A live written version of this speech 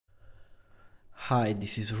Hi,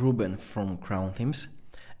 this is Ruben from Crown Themes,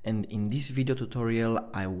 and in this video tutorial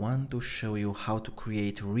I want to show you how to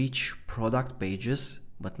create rich product pages,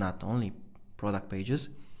 but not only product pages,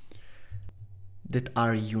 that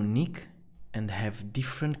are unique and have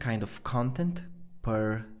different kind of content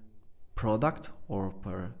per product or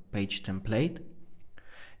per page template,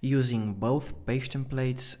 using both page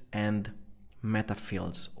templates and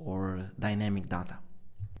metafields or dynamic data.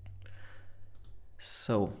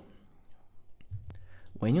 So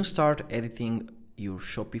when you start editing your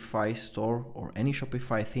Shopify store or any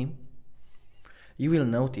Shopify theme, you will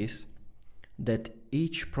notice that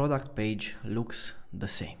each product page looks the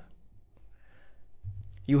same.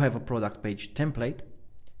 You have a product page template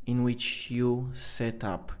in which you set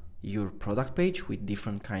up your product page with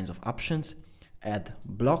different kinds of options, add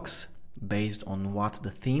blocks based on what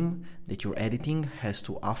the theme that you're editing has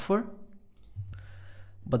to offer.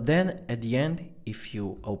 But then at the end, if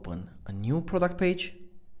you open a new product page,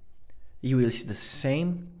 you will see the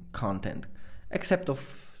same content, except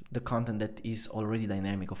of the content that is already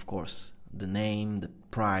dynamic, of course. The name, the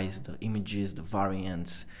price, the images, the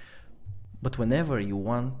variants. But whenever you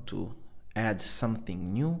want to add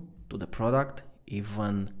something new to the product,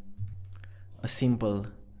 even a simple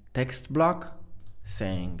text block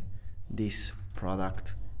saying this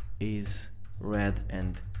product is red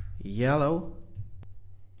and yellow.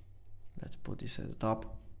 Let's put this at the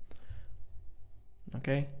top.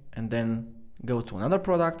 Okay, and then go to another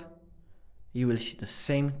product, you will see the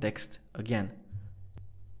same text again.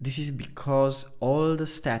 This is because all the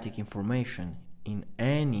static information in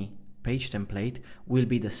any page template will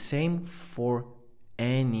be the same for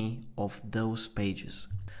any of those pages.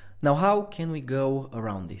 Now, how can we go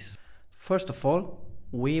around this? First of all,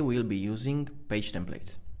 we will be using page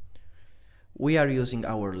templates. We are using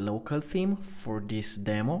our local theme for this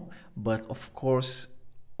demo, but of course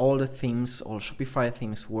all the themes, all Shopify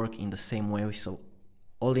themes work in the same way, so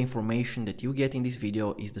all the information that you get in this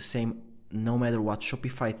video is the same no matter what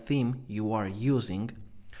Shopify theme you are using.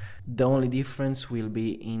 The only difference will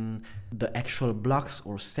be in the actual blocks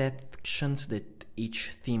or sections that each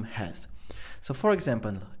theme has. So for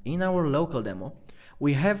example, in our local demo,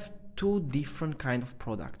 we have two different kind of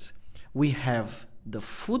products. We have the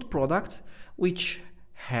food products, which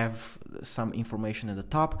have some information at the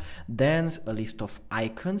top, then a list of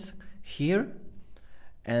icons here,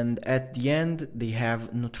 and at the end they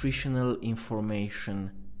have nutritional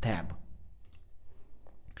information tab.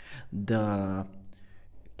 The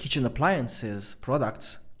kitchen appliances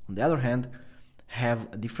products, on the other hand, have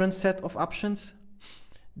a different set of options.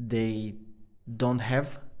 They don't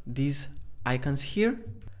have these icons here,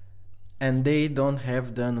 and they don't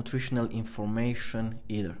have the nutritional information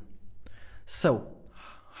either. So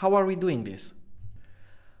how are we doing this?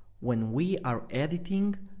 When we are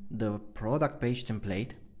editing the product page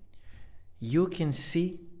template, you can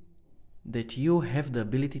see that you have the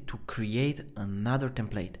ability to create another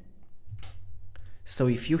template. So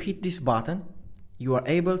if you hit this button, you are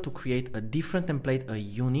able to create a different template, a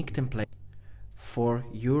unique template for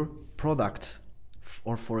your products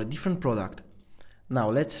or for a different product. Now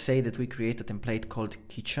let's say that we create a template called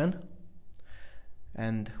kitchen,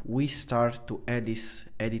 and we start to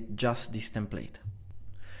edit just this template.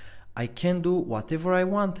 I can do whatever I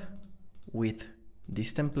want with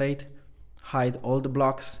this template, hide all the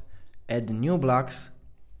blocks, add new blocks,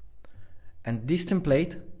 and this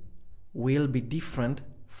template will be different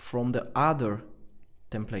from the other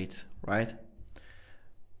templates, right?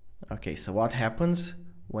 Okay, so what happens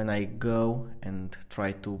when I go and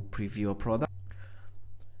try to preview a product?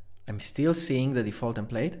 I'm still seeing the default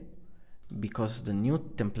template, because the new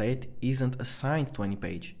template isn't assigned to any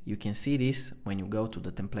page. You can see this when you go to the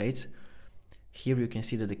templates. Here you can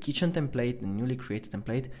see that the kitchen template, the newly created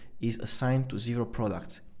template, is assigned to 0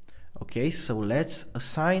 products. Okay, so let's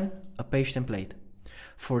assign a page template.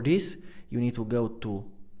 For this, you need to go to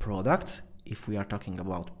products, if we are talking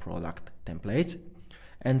about product templates,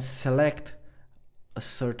 and select a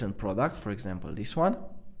certain product, for example this one.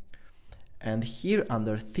 And here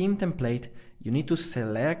under theme template, you need to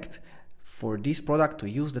select for this product to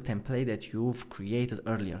use the template that you've created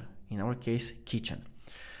earlier, in our case kitchen.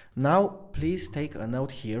 Now please take a note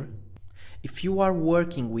here. If you are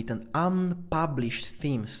working with an unpublished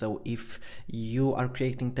theme, so if you are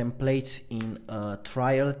creating templates in a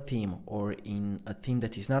trial theme or in a theme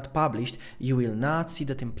that is not published, you will not see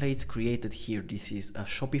the templates created here. This is a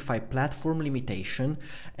Shopify platform limitation,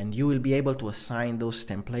 and you will be able to assign those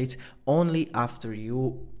templates only after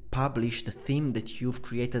you publish the theme that you've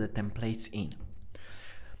created the templates in.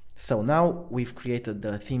 So now we've created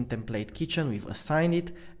the theme template kitchen, we've assigned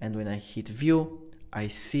it, and when I hit view, I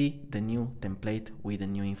see the new template with the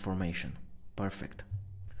new information. Perfect.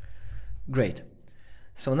 Great.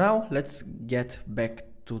 So now let's get back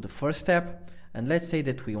to the first step, and let's say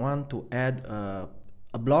that we want to add a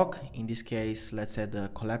block. In this case, let's add a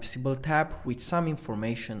collapsible tab with some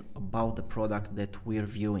information about the product that we're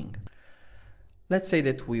viewing. Let's say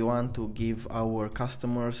that we want to give our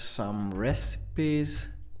customers some recipes,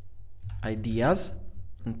 ideas,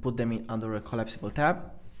 and put them in under a collapsible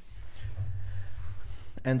tab.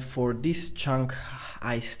 And for this chunk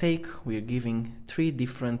I stake, we're giving 3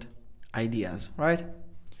 different ideas, right?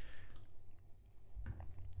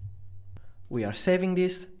 We are saving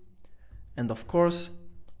this, and of course,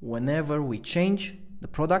 whenever we change the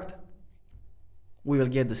product, we will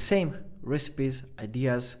get the same recipes,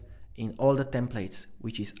 ideas in all the templates,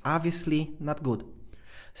 which is obviously not good.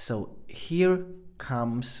 So here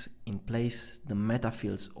comes in place the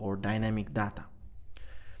metafields or dynamic data.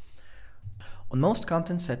 On most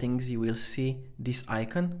content settings, you will see this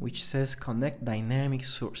icon which says Connect Dynamic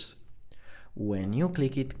Source. When you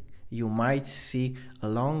click it, you might see a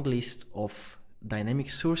long list of dynamic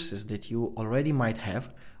sources that you already might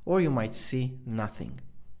have, or you might see nothing.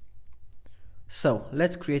 So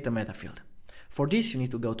let's create a metafield. For this, you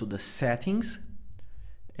need to go to the Settings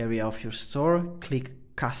area of your store,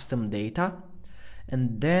 click Custom Data,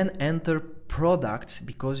 and then enter Products,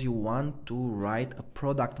 because you want to write a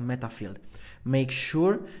product metafield. Make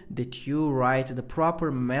sure that you write the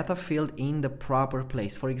proper metafield in the proper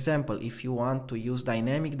place. For example, if you want to use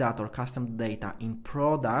dynamic data or custom data in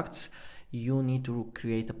products, you need to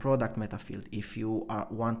create a product metafield. If you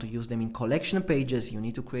want to use them in collection pages, you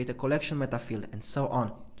need to create a collection metafield, and so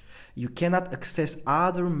on. You cannot access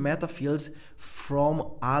other metafields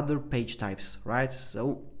from other page types, right?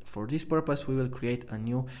 So for this purpose, we will create a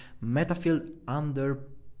new metafield under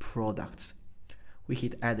products. We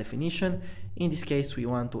hit add definition. In this case, we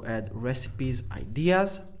want to add recipes,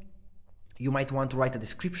 ideas. You might want to write a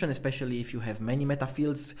description, especially if you have many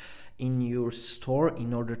metafields in your store,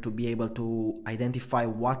 in order to be able to identify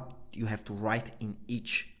what you have to write in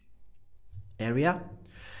each area.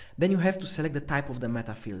 Then you have to select the type of the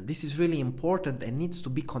metafield. This is really important and needs to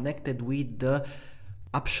be connected with the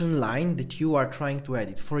option line that you are trying to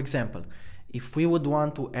edit. For example, if we would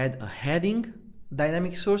want to add a heading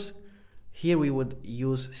dynamic source, here we would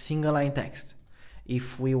use single line text.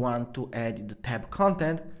 If we want to add the tab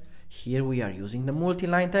content, here we are using the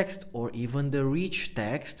multi-line text or even the rich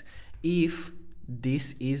text, if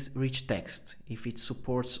this is rich text, if it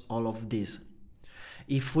supports all of this.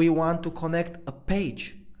 If we want to connect a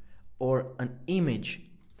page or an image,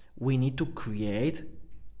 we need to create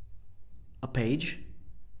a page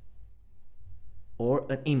or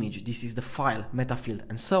an image. This is the file, metafield,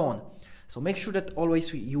 and so on. So make sure that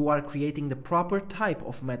always you are creating the proper type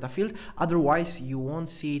of metafield, otherwise you won't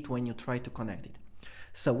see it when you try to connect it.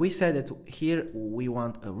 So we said that here we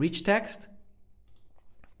want a rich text,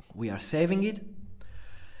 we are saving it,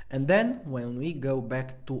 and then when we go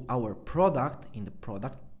back to our product, in the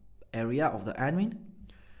product area of the admin,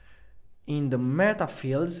 in the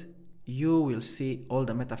metafields, you will see all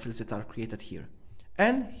the metafields that are created here.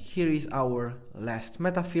 And here is our last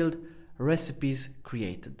metafield, recipes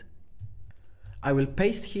created. I will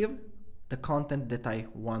paste here the content that I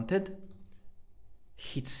wanted,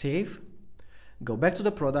 hit save, go back to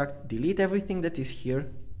the product, delete everything that is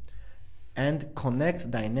here, and connect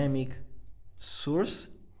dynamic source.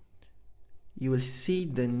 You will see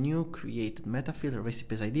the new created metafield,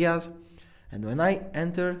 recipes, ideas. And when I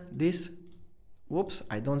enter this, whoops,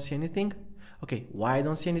 I don't see anything. Okay, why I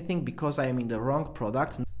don't see anything? Because I am in the wrong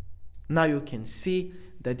product. Now you can see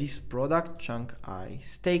that this product chunk I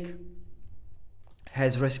stake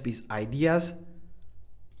has recipes, ideas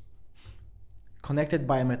connected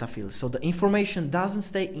by a metafield. So the information doesn't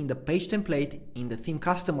stay in the page template, in the theme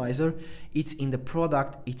customizer, it's in the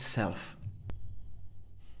product itself.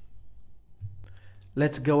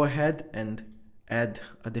 Let's go ahead and add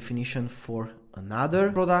a definition for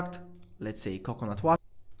another product. Let's say coconut water.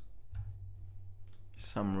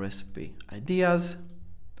 Some recipe ideas.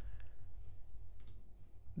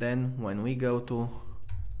 Then when we go to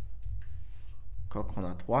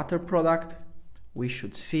coconut water product, we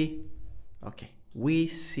should see, okay, we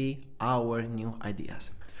see our new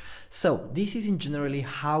ideas. So this is in generally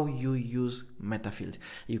how you use metafields.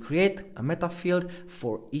 You create a metafield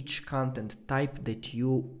for each content type that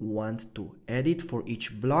you want to edit, for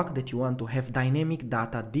each block that you want to have dynamic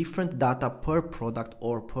data, different data per product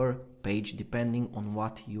or per page, depending on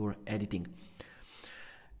what you're editing.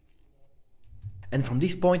 And from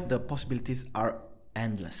this point, the possibilities are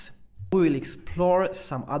endless. We will explore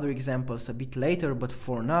some other examples a bit later, but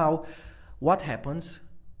for now, what happens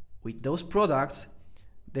with those products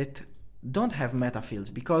that don't have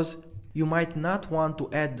metafields, because you might not want to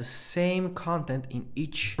add the same content in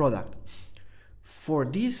each product. For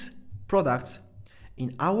these products,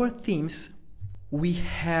 in our themes, we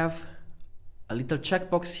have a little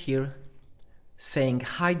checkbox here saying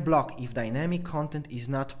hide block if dynamic content is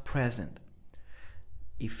not present.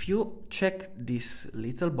 If you check this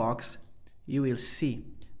little box, you will see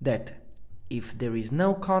that if there is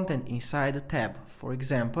no content inside the tab, for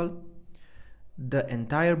example, the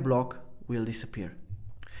entire block will disappear.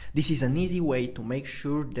 This is an easy way to make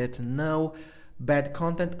sure that no bad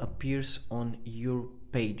content appears on your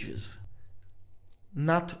pages.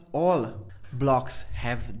 Not all blocks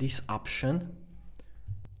have this option,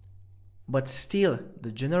 but still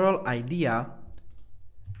the general idea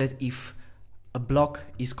that if a block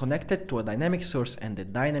is connected to a dynamic source and the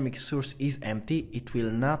dynamic source is empty, it will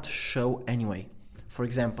not show anyway. For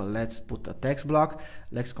example, let's put a text block,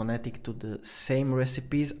 let's connect it to the same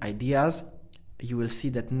recipes, ideas. You will see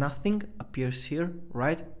that nothing appears here,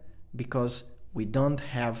 right? Because we don't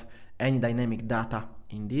have any dynamic data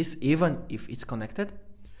in this, even if it's connected.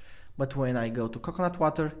 But when I go to coconut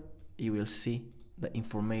water, you will see the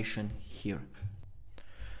information here.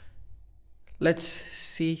 Let's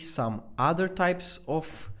see some other types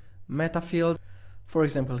of metafield. For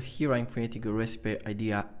example, here I'm creating a recipe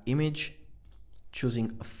idea image,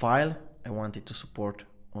 choosing a file. I want it to support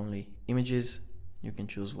only images. You can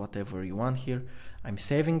choose whatever you want here. I'm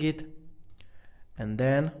saving it. And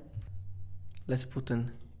then let's put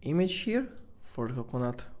an image here for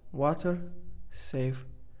coconut water. Save.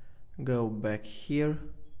 Go back here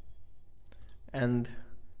and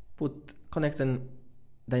connect an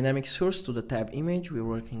dynamic source to the tab image. We're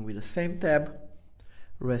working with the same tab,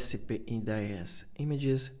 recipe ideas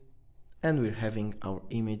images, and we're having our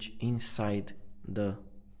image inside the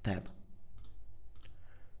tab.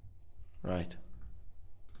 Right.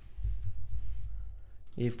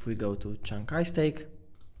 If we go to Shanghai steak,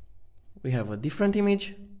 we have a different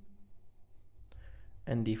image.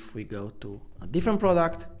 And if we go to a different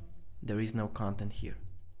product, there is no content here.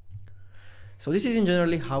 So this is in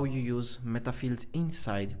generally how you use metafields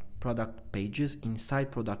inside product pages,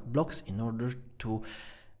 inside product blocks, in order to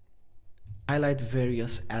highlight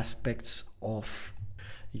various aspects of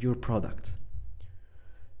your product.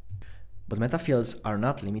 But metafields are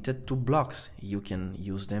not limited to blocks. You can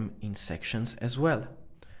use them in sections as well.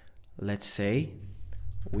 Let's say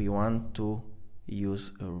we want to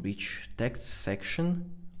use a rich text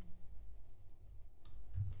section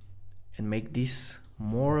and make this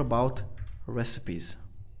more about recipes.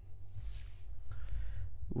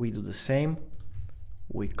 We do the same.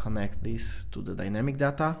 We connect this to the dynamic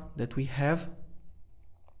data that we have.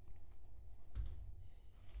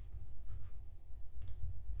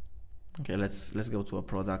 Okay, let's go to a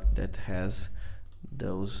product that has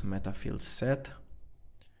those metafields set.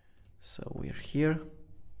 So we're here.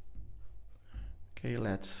 Okay,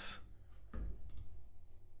 let's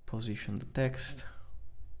position the text.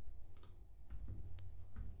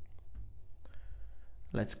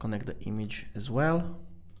 Let's connect the image as well.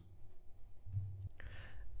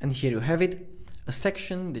 And here you have it, a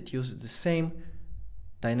section that uses the same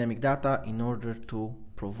dynamic data in order to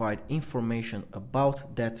provide information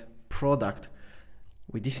about that product.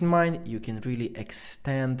 With this in mind, you can really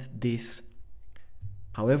extend this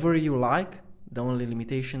however you like, the only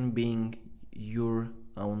limitation being your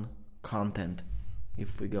own content.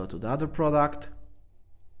 If we go to the other product,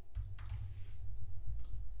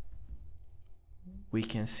 we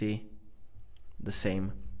can see the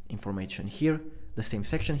same information here, the same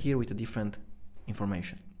section here with a different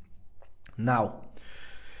information. Now,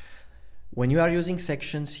 when you are using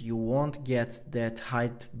sections, you won't get that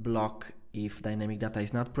hide block if dynamic data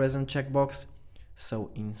is not present checkbox.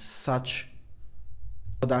 So in such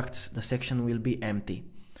products, the section will be empty.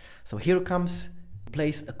 So here comes in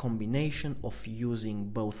place a combination of using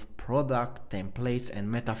both product templates and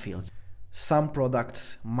metafields. Some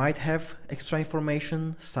products might have extra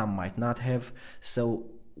information, some might not have. So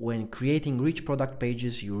when creating rich product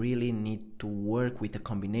pages, you really need to work with a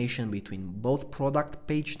combination between both product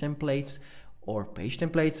page templates or page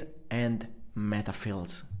templates and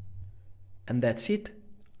metafields. And that's it.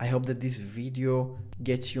 I hope that this video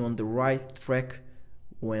gets you on the right track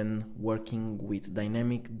when working with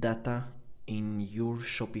dynamic data in your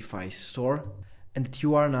Shopify store, and that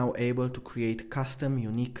you are now able to create custom,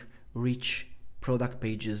 unique, rich product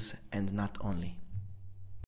pages, and not only.